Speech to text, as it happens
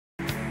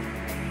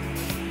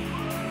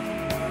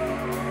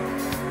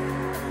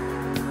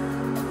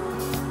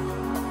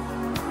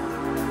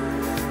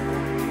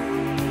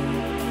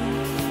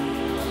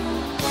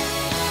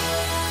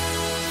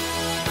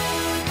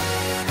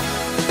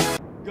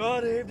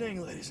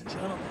evening, ladies and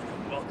gentlemen,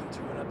 and welcome to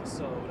an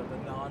episode of the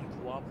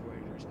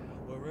Non-Cooperators,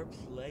 where we're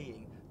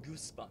playing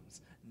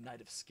Goosebumps,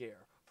 Night of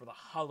Scare, for the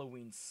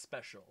Halloween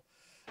special.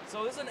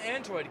 So this is an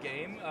Android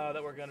game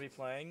that we're going to be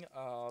playing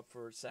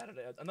for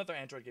Saturday. Another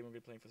Android game we're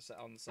going to be playing for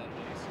on the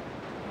Saturdays.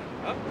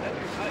 Oh, hey,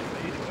 hi,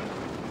 how you doing?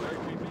 Very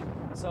creepy.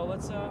 So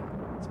let's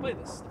play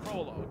this, the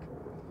prologue.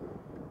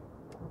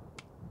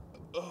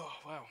 Oh,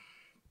 wow.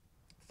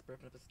 It's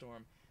ripping up a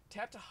storm.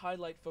 Tap to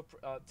highlight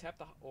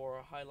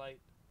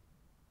highlight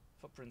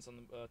footprints on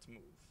the to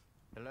move.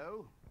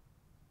 Hello?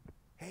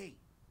 Hey,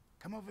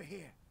 come over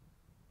here.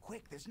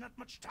 Quick, there's not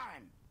much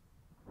time.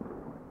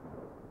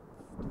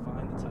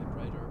 Find the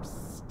typewriter.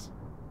 Psst.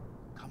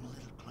 Come a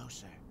little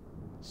closer,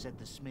 said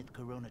the Smith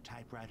Corona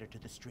typewriter to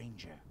the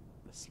stranger.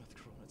 The Smith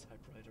Corona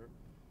typewriter.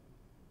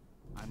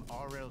 I'm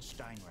R.L.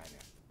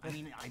 Steinwriter.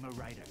 I'm a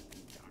writer.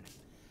 Darn it.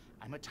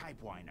 I'm a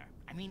type whiner.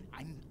 I'm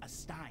a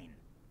Stein.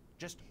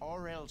 Just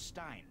R.L.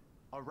 Stein,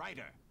 a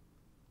writer.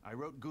 I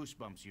wrote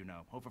Goosebumps, you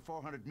know. Over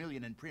 400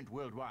 million in print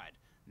worldwide.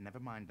 Never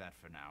mind that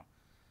for now.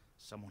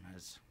 Something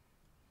has...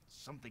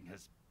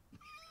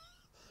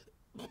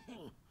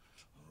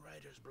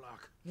 Writer's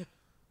block.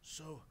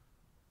 So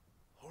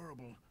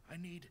horrible. I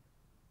need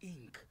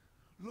ink.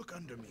 Look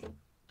under me.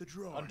 The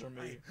drawer. Under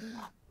me.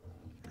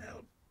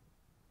 Help.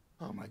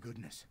 Oh my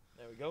goodness.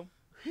 There we go.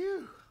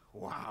 Phew.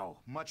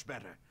 Wow. Much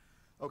better.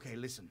 Okay,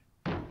 listen.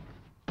 Oh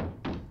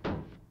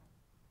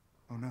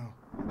no.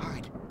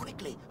 Hide.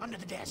 Quickly. Under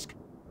the desk.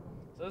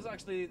 So this is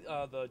actually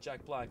the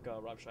Jack Black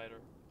Rob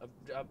Schneider.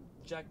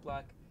 Jack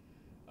Black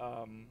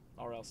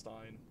R.L.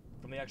 Stein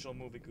from the actual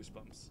movie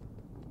Goosebumps.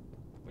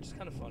 Which is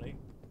kind of funny.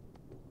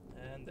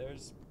 And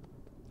there's...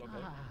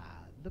 Okay.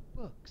 Ah, the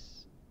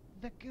books.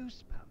 The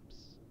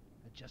Goosebumps.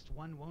 Just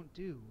one won't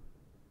do.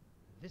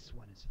 This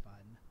one is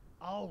fun.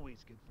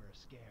 Always good for a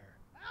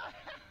scare.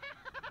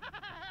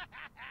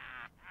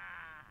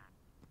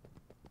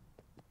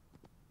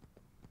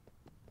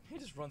 He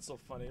just runs so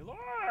funny.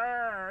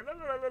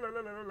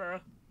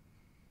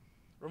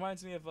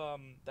 Reminds me of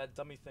that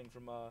dummy thing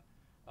from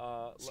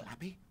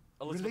Slappy? Elizabeth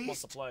Wants to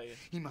Released? Play.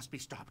 He must be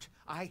stopped.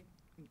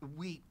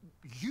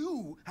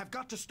 You have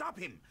got to stop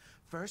him.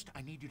 First,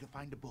 I need you to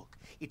find a book.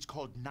 It's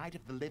called Night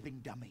of the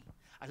Living Dummy.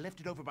 I left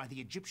it over by the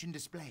Egyptian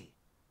display.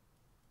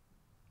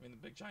 I mean the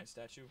big giant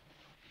statue.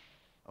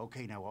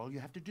 Okay, now all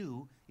you have to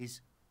do is...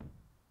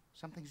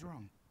 Something's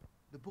wrong.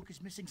 The book is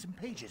missing some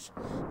pages.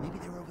 Maybe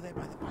they're over there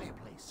by the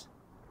fireplace.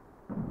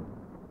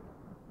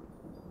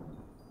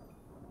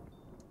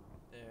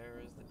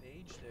 There is the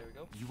page. There we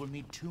go. You will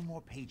need 2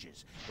 more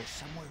pages. They're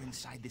somewhere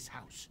inside this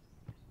house.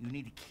 You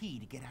need a key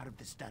to get out of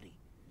the study.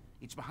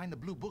 It's behind the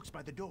blue books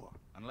by the door.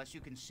 Unless you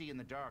can see in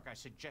the dark, I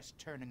suggest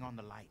turning on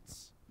the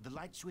lights. The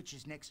light switch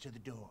is next to the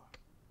door.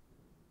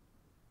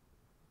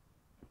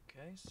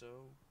 Okay,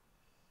 so...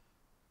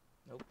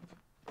 Nope.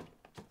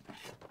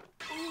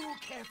 Ooh,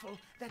 careful!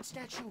 That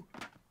statue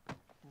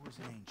was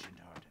an ancient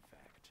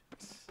artifact.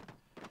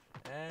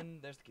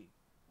 And there's the key.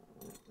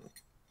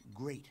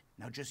 Great.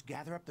 Now just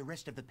gather up the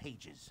rest of the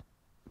pages.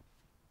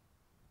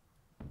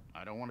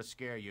 I don't want to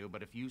scare you,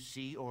 but if you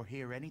see or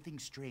hear anything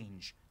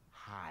strange,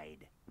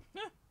 hide.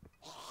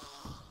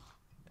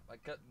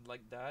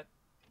 like that.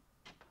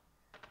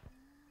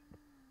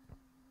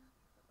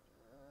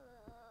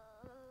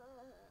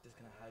 Just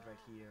gonna hide right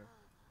here,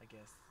 I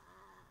guess.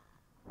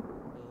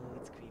 Oh,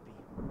 it's creepy.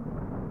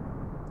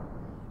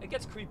 It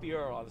gets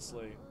creepier,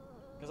 honestly,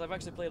 because I've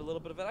actually played a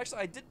little bit of it.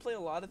 Actually, I did play a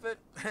lot of it,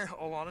 in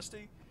all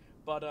honesty,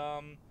 but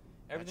everything.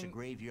 That's a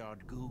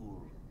graveyard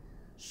ghoul.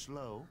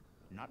 Slow,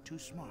 not too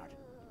smart.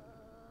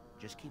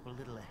 Just keep a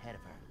little ahead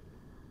of her.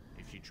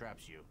 If she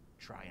traps you,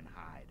 try and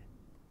hide.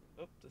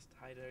 Oh, just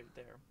hide right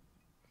there.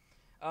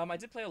 I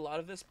did play a lot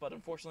of this, but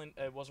unfortunately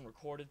it wasn't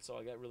recorded, so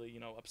I got really,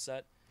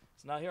 upset.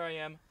 So now here I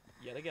am,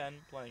 yet again,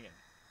 playing it.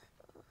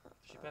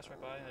 She passed right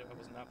by, I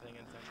was not paying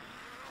any attention.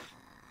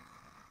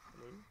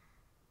 Hello?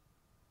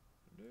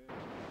 Hello?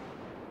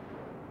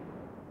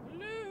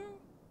 Hello?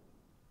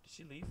 Did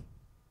she leave?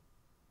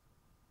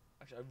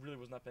 Actually, I really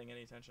was not paying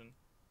any attention.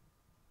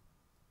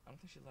 I don't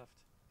think she left.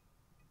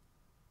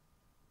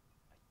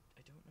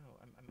 I don't know.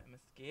 I'm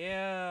scared.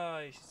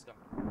 Yeah, she's gone.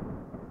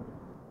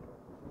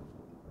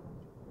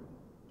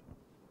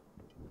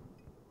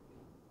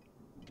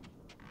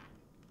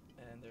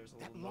 And there's a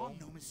That little long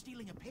gnome is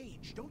stealing a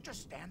page. Don't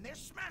just stand there,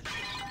 smash it!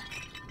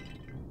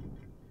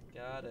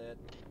 Got it.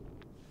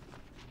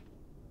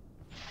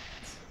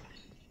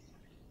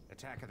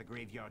 Attack of the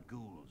Graveyard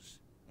Ghouls.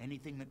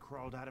 Anything that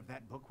crawled out of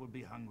that book will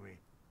be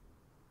hungry.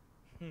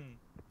 Kind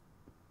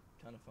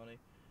of funny.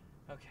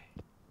 Okay.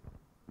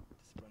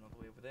 Just run all the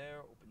way over there.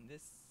 Open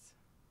this.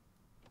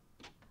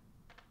 Let's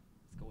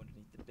go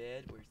underneath the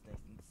bed where it's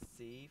nice and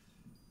safe.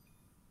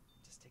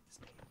 Just take this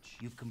page.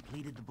 You've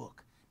completed the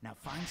book. Now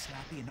find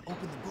Slappy and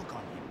open the book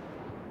on him.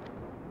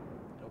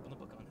 And open the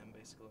book on him,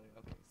 basically.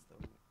 Okay, so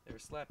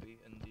there's Slappy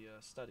in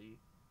the study.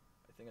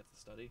 I think that's the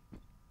study.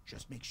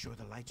 Just make sure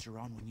the lights are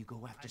on when you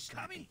go after Slappy.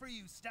 Coming for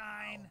you,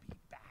 Stein. I'll be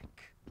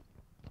back.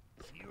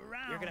 See you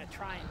around. You're gonna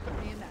try and put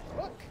me in that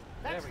book?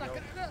 That's There we not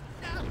go. gonna...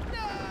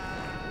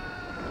 No!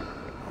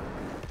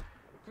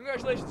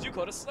 Congratulations, you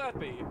caught a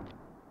Slappy.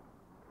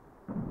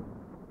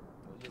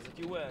 Looks like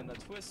you win. A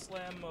twist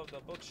slam of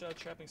the bookshelf,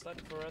 trapping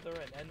Slappy forever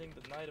and ending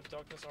the Night of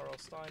Darkness. R.L.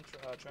 Stein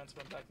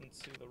transformed back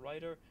into the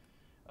writer.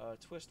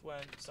 Twist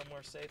went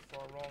somewhere safe,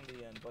 far wrong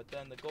the end. But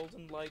then the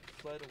golden light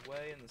fled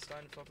away, and the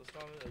Stein felt a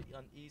strong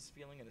unease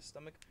feeling in his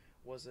stomach.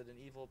 Was it an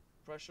evil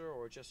pressure,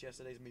 or just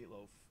yesterday's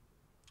meatloaf?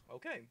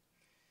 Okay.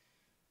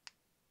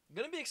 I'm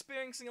going to be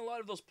experiencing a lot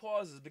of those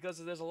pauses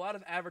because there's a lot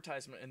of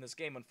advertisement in this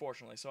game,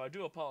 unfortunately, so I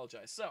do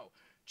apologize. So,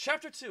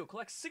 Chapter 2.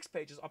 Collect 6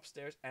 pages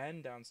upstairs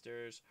and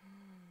downstairs.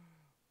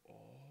 Oh.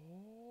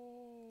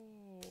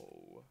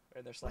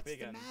 And there's Slappy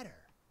again. What's the matter?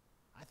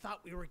 I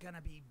thought we were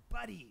gonna be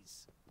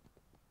buddies.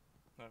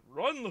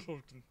 Run,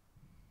 little...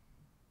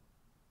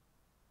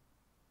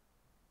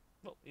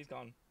 Well, he's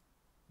gone.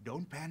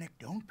 Don't panic,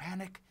 don't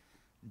panic.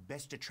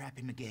 Best to trap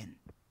him again.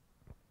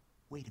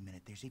 Wait a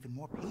minute, there's even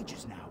more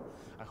pages now.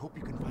 I hope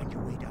you can find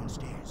your way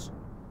downstairs.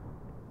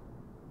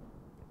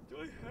 Do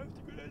I have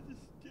to go down the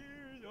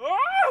stairs?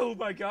 Oh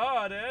my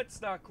god, that's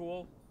not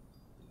cool.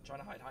 I'm trying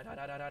to hide.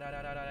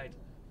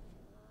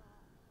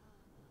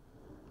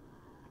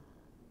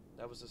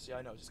 That was just, yeah,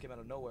 I know, it just came out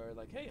of nowhere.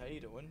 Like, hey, how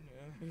you doing?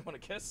 You want a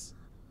kiss?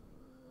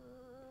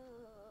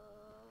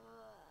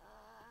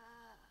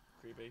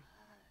 Creepy.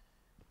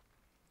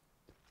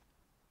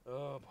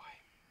 Oh boy.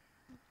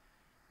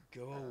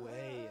 Go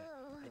away.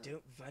 I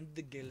don't want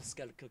the Girl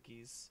Scout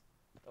cookies.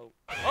 Oh.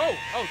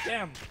 Oh,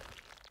 damn!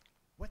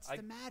 What's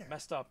the matter?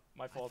 Messed up.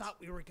 My fault. I thought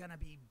we were gonna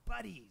be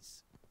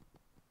buddies.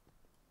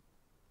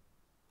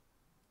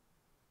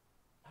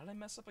 How did I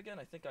mess up again?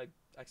 I think I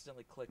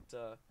accidentally clicked,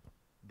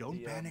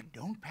 Don't panic,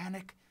 don't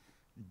panic.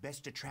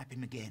 Best to trap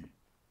him again.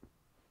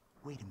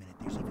 Wait a minute,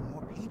 there's even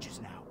more pages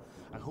now.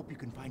 I hope you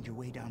can find your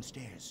way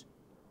downstairs.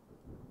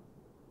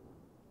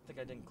 I think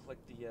I didn't click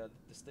the,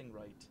 this thing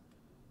right.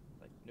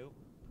 Like, nope.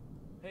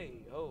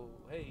 Hey ho,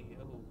 hey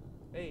ho,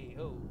 hey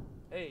ho,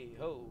 hey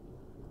ho,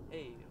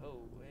 hey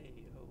ho, hey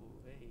ho,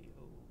 hey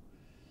ho,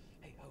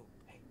 hey ho,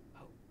 hey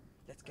ho.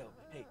 Let's go.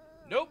 Hey,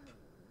 nope.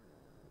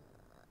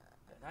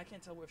 And I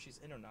can't tell if she's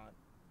in or not.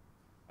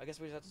 I guess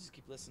we just have to just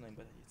keep listening,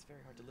 but it's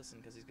very hard to listen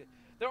because he's good.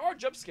 There are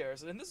jump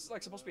scares, and this is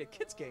like supposed to be a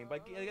kid's game,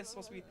 but I guess it's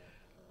supposed to be.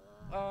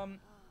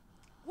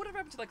 Whatever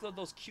happened to like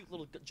those cute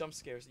little jump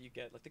scares that you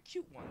get, like the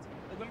cute ones?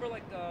 Like, remember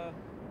like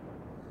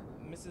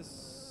Mrs.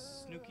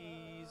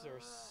 Snooki's or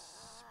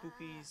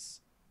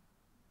Spooky's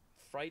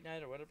Fright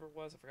Night or whatever it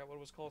was. I forgot what it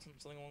was called.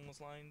 Something along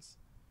those lines.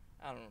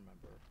 I don't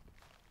remember.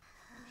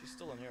 She's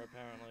still in here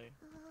apparently.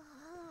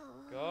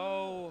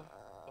 Go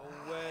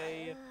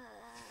away,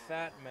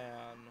 fat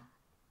man.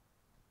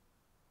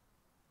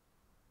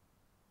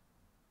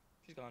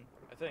 She's gone,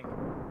 I think.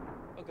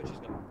 Oh good, she's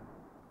gone.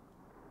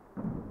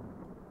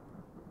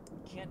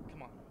 Can't,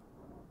 come on.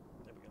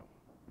 There we go.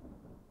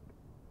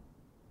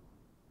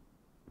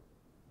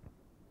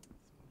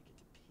 Just want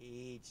to get to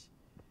page.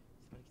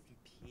 Just want to get some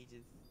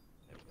pages.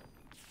 There we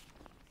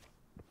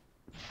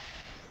go.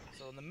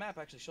 So the map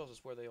actually shows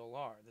us where they all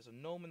are. There's a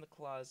gnome in the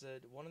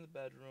closet, one in the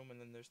bedroom, and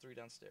then there's 3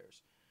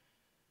 downstairs.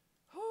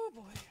 Oh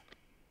boy.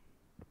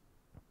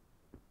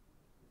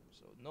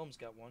 So gnome's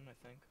got one, I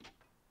think.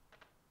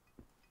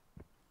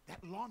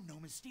 That lawn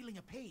gnome is stealing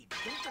a page.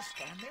 Don't just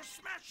stand there,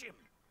 smash him!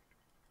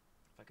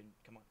 If I can,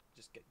 come on,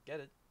 just get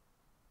it.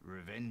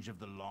 Revenge of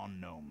the lawn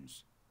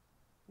gnomes.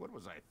 What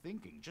was I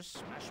thinking? Just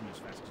smash him as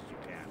fast as you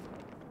can.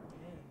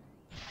 Yeah.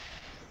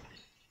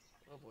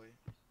 Oh boy.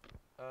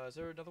 Is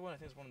there another one? I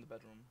think there's one in the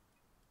bedroom.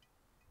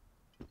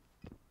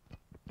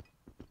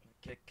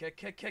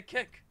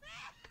 Kick!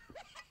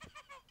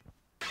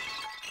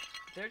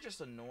 They're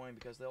just annoying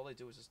because all they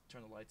do is just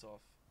turn the lights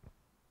off.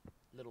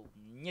 Little.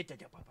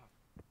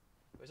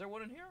 Is there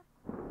one in here?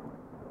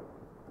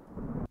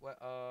 What?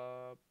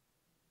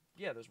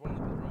 Yeah, there's one in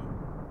the bedroom.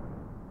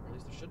 Or at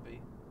least there should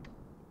be.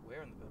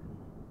 Where in the bedroom?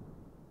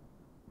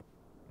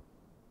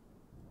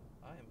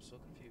 I am so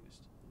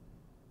confused.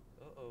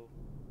 Uh-oh.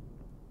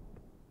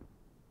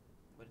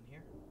 What, in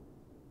here?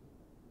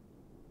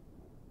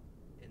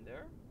 In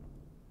there?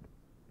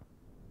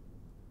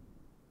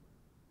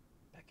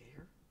 Back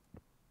here?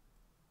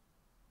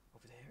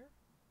 Over there?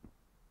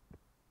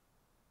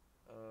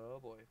 Oh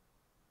boy.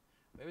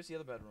 Maybe it's the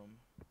other bedroom.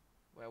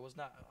 Wait, I was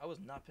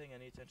not paying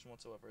any attention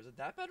whatsoever. Is it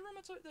that bedroom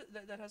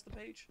that has the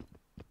page?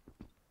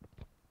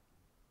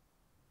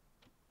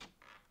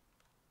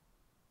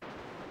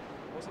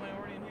 Wasn't I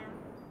already in here?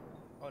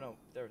 Oh no,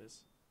 there it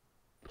is.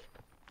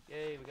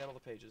 Yay, we got all the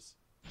pages.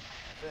 I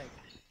think.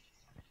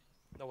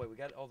 No wait, we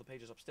got all the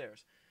pages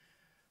upstairs.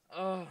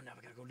 Oh, now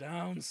we gotta go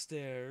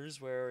downstairs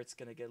where it's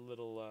gonna get a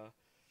little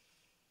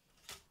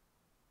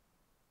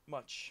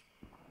much.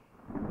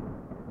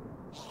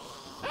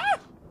 Ah!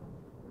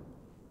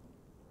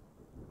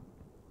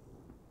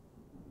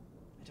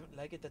 I don't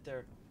like it that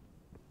they're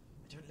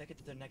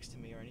next to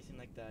me or anything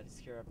like that. It's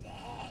here.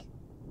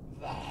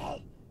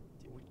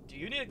 Do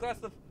you need a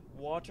glass of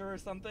water or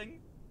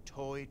something?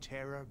 Toy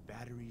terror,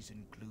 batteries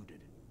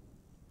included.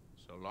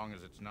 So long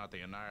as it's not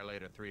the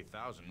Annihilator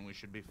 3000, we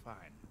should be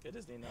fine. It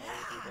is the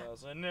Annihilator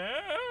 3000. No!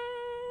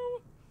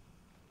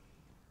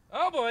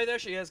 Oh boy, there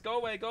she is. Go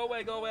away, go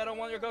away, go away. I don't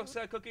want your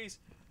cookies.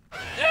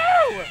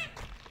 No!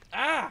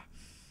 Ah!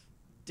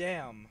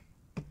 Damn.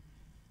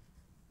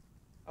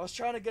 I was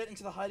trying to get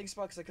into the hiding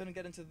spot because I couldn't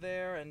get into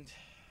there, and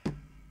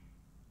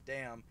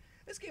damn.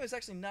 This game is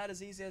actually not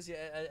as easy as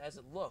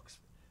it looks,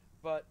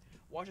 but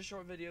watch a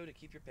short video to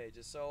keep your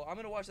pages. So I'm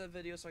going to watch that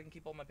video so I can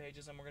keep all my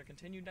pages, and we're going to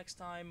continue next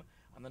time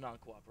on the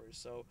non-cooperators.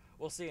 So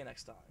we'll see you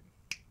next time.